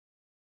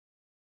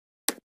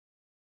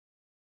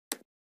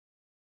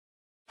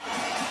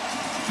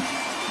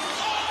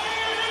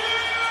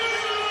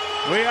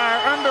We are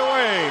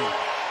underway.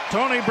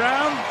 Tony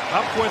Brown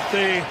up with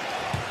the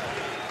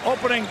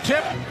opening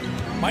tip.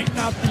 Might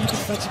not be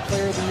Defensive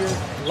Player of the Year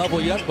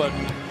level yet, but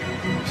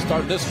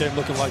starting this game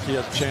looking like he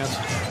has a chance.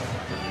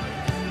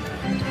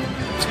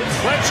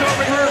 Bledsoe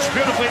reverse,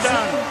 beautifully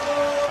done.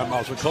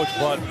 Timeouts with Coach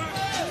Bud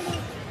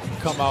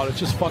come out. It's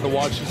just fun to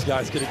watch these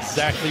guys get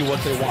exactly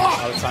what they want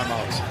out of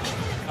timeouts.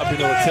 I've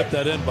been able to tip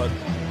that in, but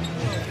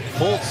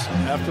Fultz,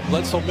 after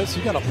Bledsoe missed,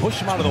 you got to push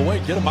him out of the way,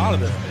 get him out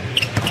of there.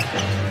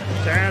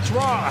 Terrence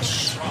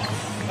Ross,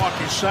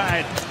 Milwaukee's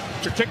side,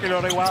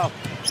 particularly while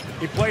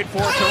he played for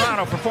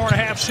Toronto for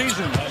 4.5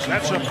 seasons.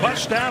 That's a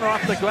bust down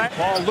off the glass.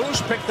 Ball loose,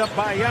 picked up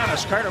by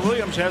Giannis. Carter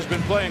Williams has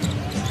been playing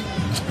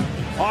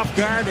off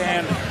guard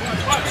and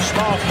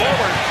small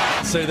forward.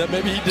 Say that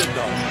maybe he did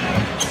though.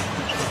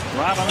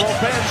 Robin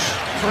Lopez,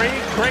 three,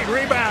 great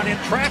rebound in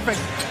traffic.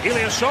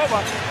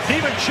 Ilyasova,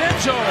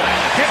 DiVincenzo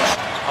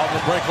hits. On the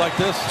break like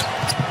this,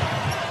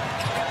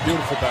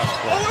 beautiful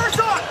basketball.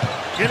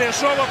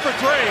 Ilyasova for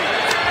three.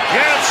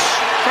 Yes,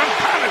 from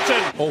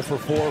Connaughton. 0 for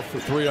 4 for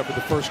 3 after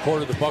the first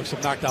quarter. The Bucks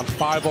have knocked down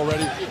 5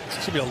 already. It's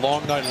going to be a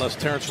long night unless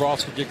Terrence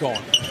Ross can get going.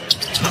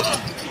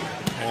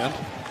 And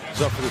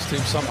he's up for this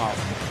team somehow.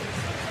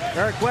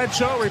 Eric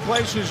Bledsoe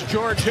replaces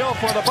George Hill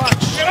for the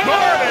Bucks.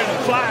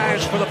 Gordon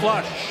flies for the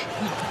flush.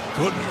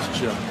 Goodness,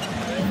 Jim.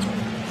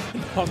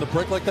 On the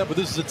break like that, but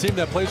this is a team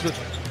that plays with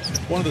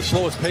one of the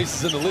slowest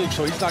paces in the league,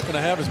 so he's not going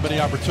to have as many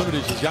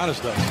opportunities as Giannis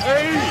does.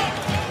 Hey!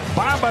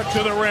 Bamba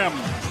to the rim.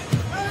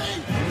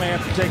 He may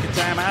have to take a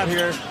timeout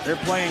here. They're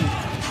playing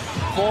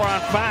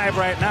 4-on-5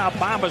 right now.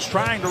 Bamba's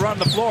trying to run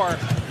the floor.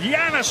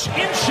 Giannis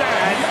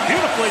inside.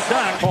 Beautifully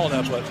done. Call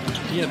that, but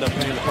he ended up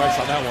paying the price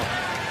on that one.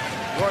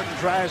 Gordon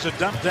tries a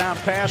dump down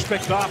pass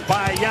picked off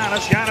by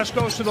Giannis. Giannis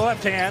goes to the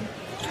left hand.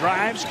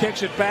 Drives,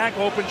 kicks it back.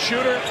 Open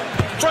shooter.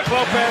 Brook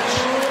Lopez.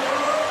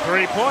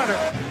 Three-pointer.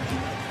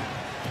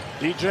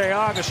 DJ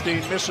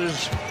Augustine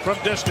misses from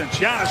distance.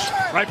 Giannis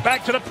right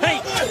back to the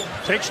paint.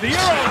 Takes the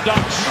Euro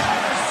dunks.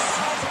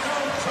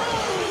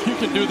 You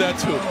can do that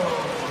too.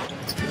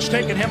 It's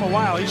taken him a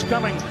while. He's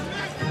coming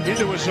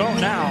into his zone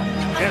now.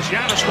 As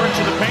Giannis works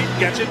in the paint,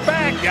 gets it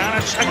back.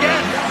 Giannis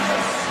again.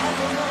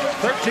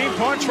 13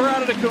 points for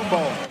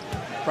Antetokounmpo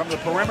from the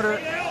perimeter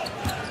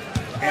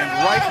and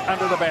right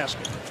under the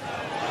basket.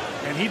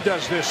 And he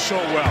does this so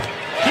well.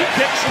 He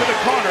kicks to the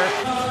corner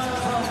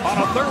on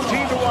a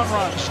 13-1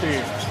 run,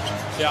 Steve.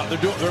 Yeah,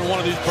 they're one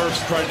of these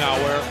bursts right now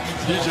where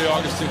DJ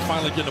Augustine's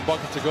finally getting a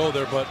bucket to go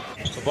there, but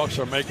the Bucks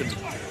are making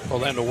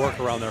Orlando work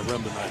around their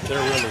rim tonight.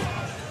 They're really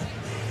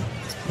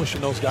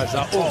pushing those guys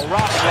out. Oh, Robin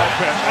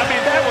Lopez. I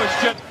mean, that was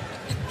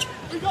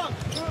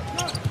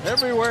just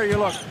everywhere you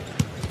look.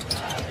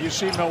 You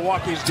see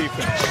Milwaukee's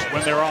defense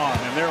when they're on,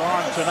 and they're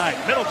on tonight.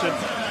 Middleton.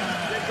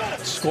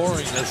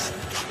 Scoring has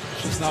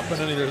just not been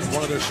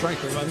one of their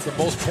strengths. I think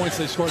the most points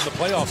they scored in the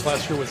playoffs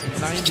last year was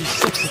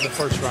 96 in the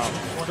first round.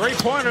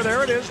 Three-pointer,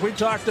 there it is. We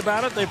talked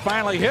about it. They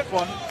finally hit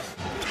one.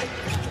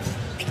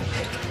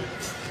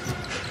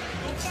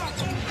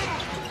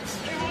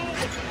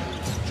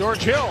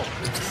 George Hill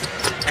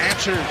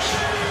answers.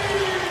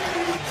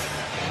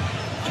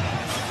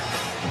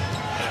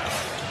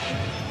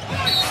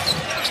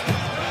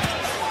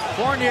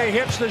 Fournier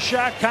hits the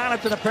shot.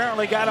 Connaughton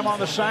apparently got him on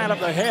the side of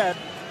the head.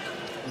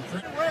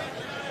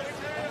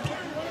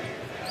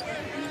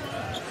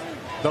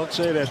 Don't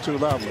say that too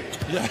loudly.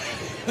 Yeah.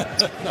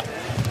 No,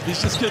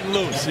 he's just getting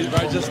loose.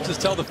 Right?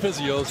 Just tell the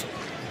physios.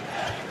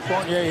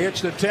 Fournier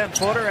hits the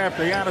 10-footer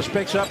after Giannis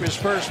picks up his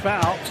first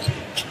foul.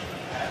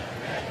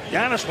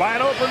 Giannis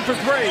wide open for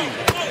three.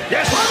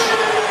 Yes!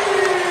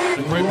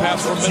 A great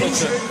pass from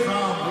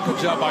Middleton.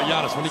 Good job by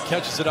Giannis. When he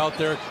catches it out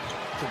there,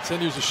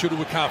 continues to shoot it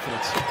with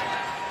confidence.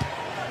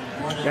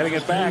 Getting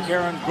it back,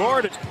 Aaron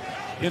Gordon,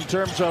 in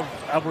terms of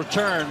a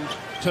return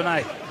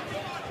tonight.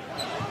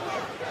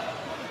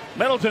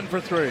 Middleton for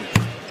three.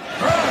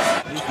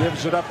 He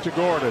gives it up to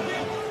Gordon.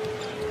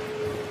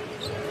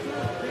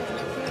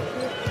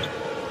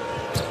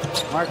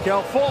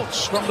 Markelle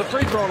Fultz from the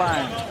free throw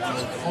line.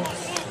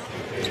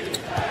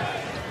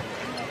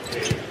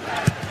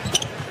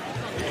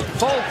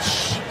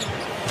 Fultz.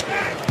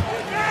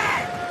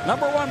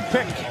 #1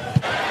 pick.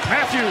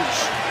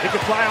 Matthews. He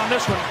could fly on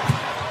this one.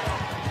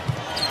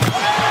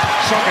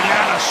 Second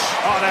Giannis.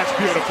 Oh, that's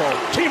beautiful.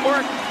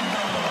 Teamwork.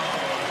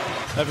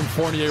 Evan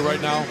Fournier right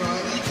now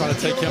trying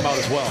to take him out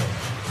as well.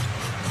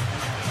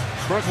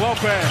 Brook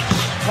Lopez,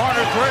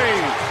 corner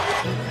three.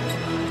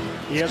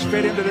 He has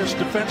fit into this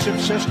defensive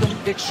system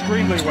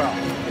extremely well.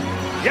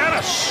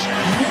 Giannis.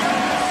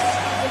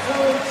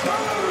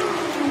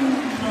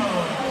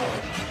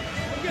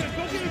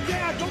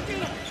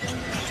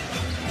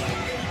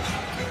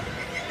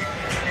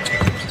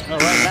 Well,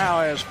 right now,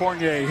 as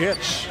Fournier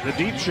hits the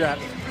deep shot.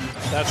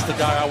 That's the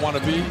guy I want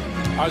to be.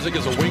 Isaac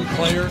is a wing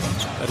player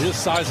at his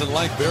size and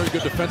length, very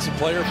good defensive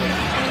player, but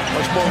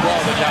much more raw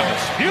than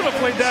Giannis.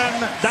 Beautifully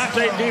done,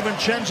 Dante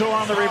DiVincenzo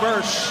on the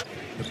reverse.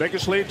 The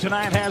biggest lead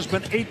tonight has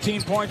been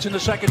 18 points in the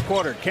second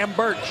quarter. Kem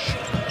Birch.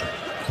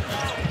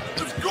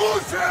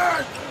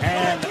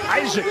 And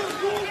Isaac.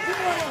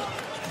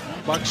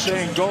 Buck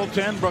saying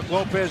goaltend. Brook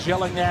Lopez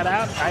yelling that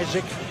out.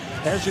 Isaac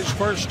has his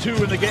first 2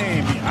 in the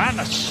game.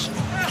 Giannis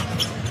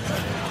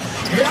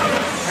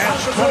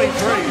has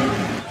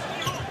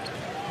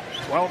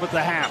 23. 12 at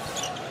the half.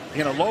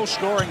 In a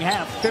low-scoring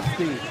half,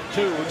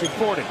 52 would be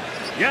 40.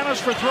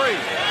 Giannis for 3.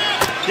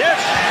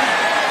 Yes!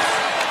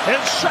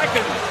 His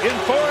second in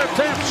 4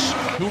 attempts.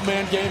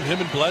 2-man game, him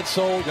and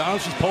Bledsoe.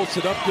 Giannis just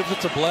posted up, gives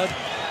it to Bled. A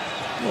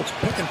little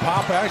pick and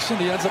pop action.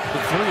 He ends up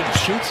with 3 and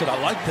shoots it. I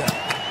like that.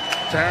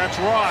 Terrence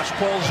Ross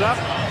pulls up.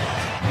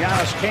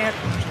 Giannis can't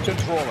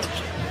control it.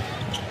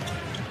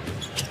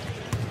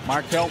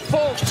 Markelle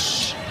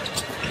Fultz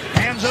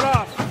hands it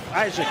off.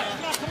 Isaac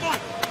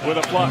with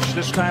a flush,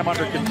 this time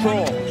under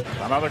control.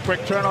 Another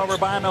quick turnover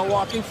by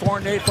Milwaukee.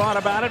 Fournier thought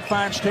about it,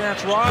 finds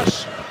Terrence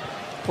Ross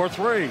for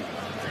 3. A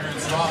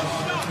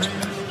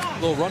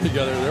little run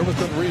together. They're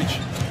within reach.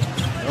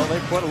 Well, they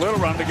put a little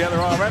run together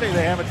already.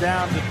 They have it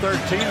down to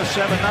 13, a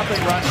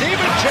 7-0 run.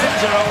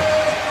 DiVincenzo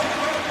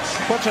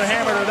puts a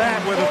hammer to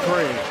that with a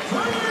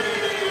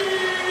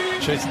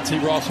 3. Chasing T.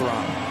 Ross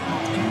around.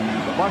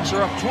 The Bucks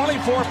are up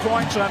 24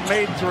 points on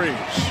made 3s.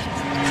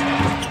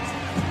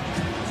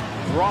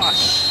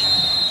 Ross.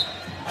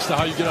 That's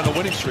how you get on a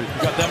winning streak.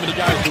 You got that many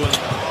guys doing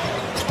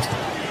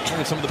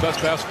some of the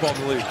best basketball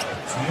in the league.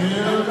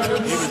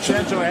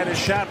 DiVincenzo had his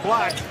shot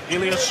blocked.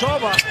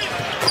 Ilyasova.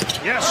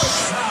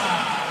 Yes.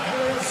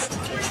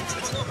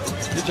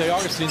 DJ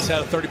Augustine's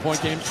had a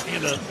 30-point game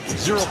and a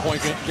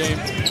 0-point game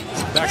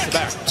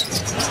back-to-back.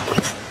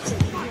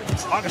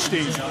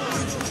 Augustine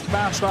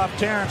bounced off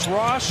Terrence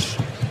Ross.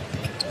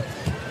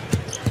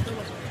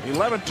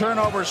 11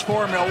 turnovers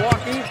for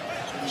Milwaukee.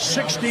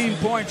 16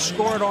 points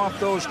scored off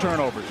those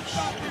turnovers.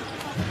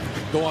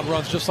 Go on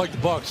runs just like the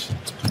Bucks,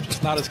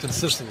 just not as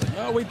consistently.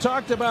 Well, we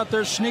talked about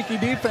their sneaky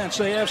defense.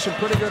 They have some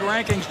pretty good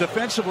rankings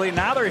defensively.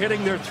 Now they're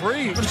hitting their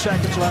 3. 7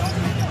 seconds left,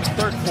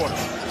 third quarter.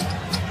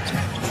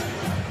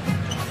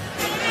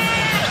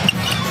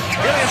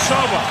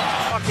 Ilyasova.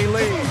 Milwaukee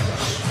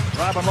leads.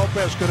 Robin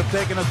Lopez could have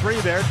taken a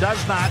 3 there.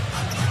 Does not.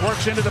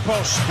 Works into the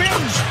post.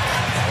 Spins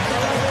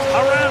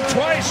around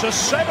twice. A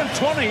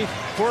 7:20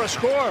 for a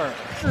score.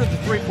 At the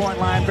 3-point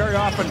line, very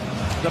often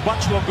the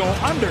Bucks will go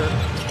under,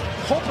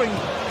 hoping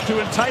to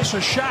entice a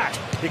shot,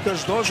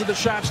 because those are the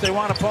shots they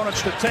want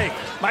opponents to take.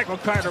 Michael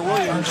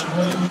Carter-Williams.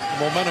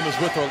 Momentum is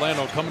with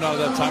Orlando coming out of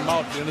that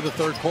timeout at the end of the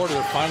third quarter.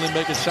 They're finally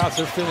making shots.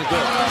 They're feeling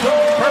good.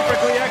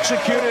 Perfectly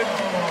executed,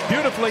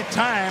 beautifully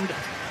timed.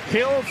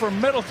 Hill for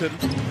Middleton.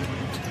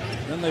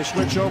 Then they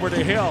switch over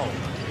to Hill.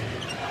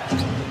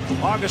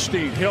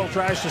 Augustine. Hill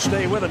tries to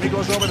stay with him. He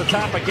goes over the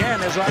top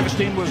again as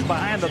Augustine was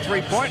behind the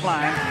 3-point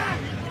line.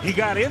 He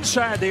got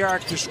inside the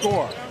arc to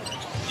score.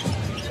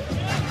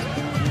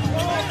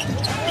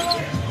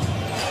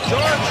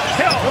 George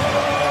Hill.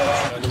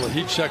 A little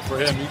heat check for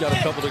him. He got a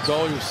couple to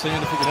go. He was seeing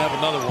if he could have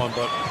another one,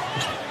 but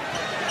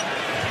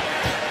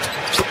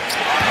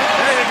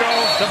there you go.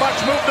 The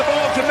Bucks move the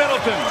ball to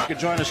Middleton. You can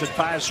join us at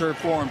 5-Serve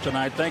Forum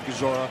tonight. Thank you,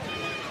 Zora.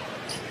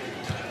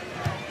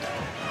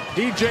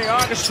 DJ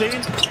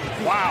Augustine.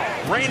 Wow.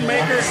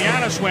 Rainmaker.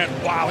 Giannis went,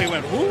 wow. He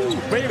went, woo,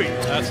 baby.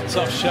 That's a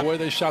tough shot. The way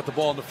they shot the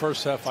ball in the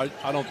first half, I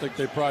don't think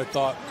they probably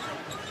thought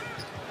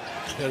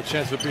they had a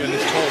chance of being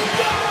this close.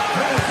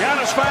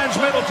 Giannis finds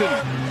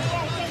Middleton.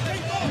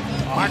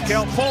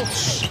 Markelle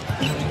Fultz.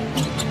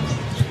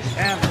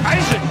 And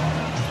Isaac.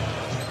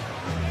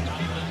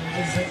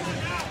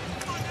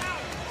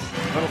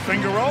 Little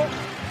finger roll.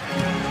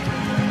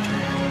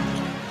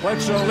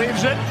 Bledsoe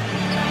leaves it.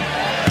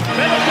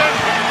 Middleton.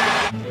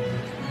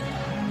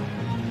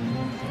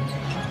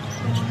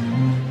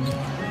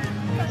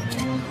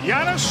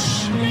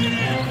 Giannis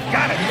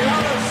got it.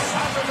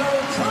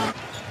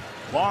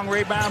 Long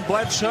rebound,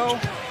 Bledsoe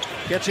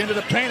gets into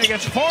the paint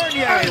against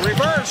Fournier.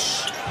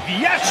 Reverse.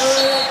 Yes.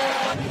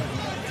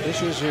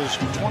 This is his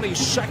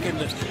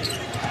 22nd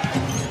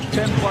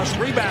 10-plus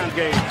rebound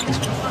game.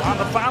 On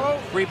the follow,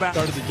 rebound.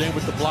 Started the game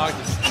with the block.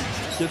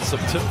 Did some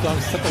tip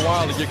dunks. Took a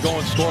while to get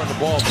going, scoring the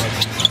ball.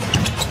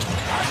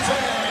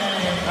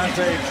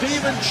 Dante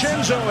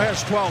DiVincenzo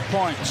has 12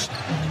 points.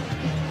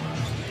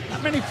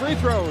 Many free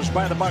throws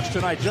by the Bucks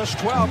tonight, just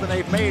 12, and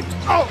they've made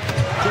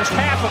just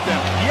half of them.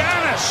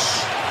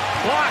 Giannis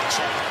blocks.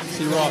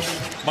 C. Ross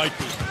might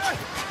be.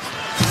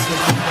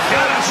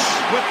 Giannis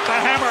with the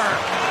hammer.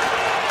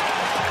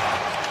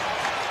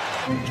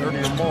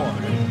 30 or more.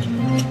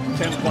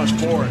 10-plus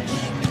boards.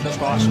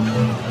 Just awesome.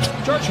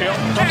 George Hill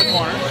from the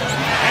corner.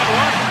 And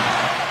one.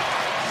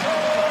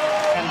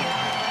 And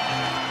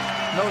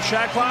no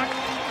shot clock.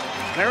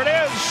 There it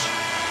is.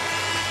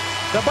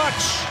 The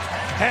Bucks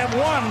have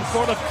won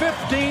for the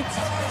 15th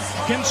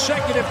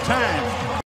consecutive time.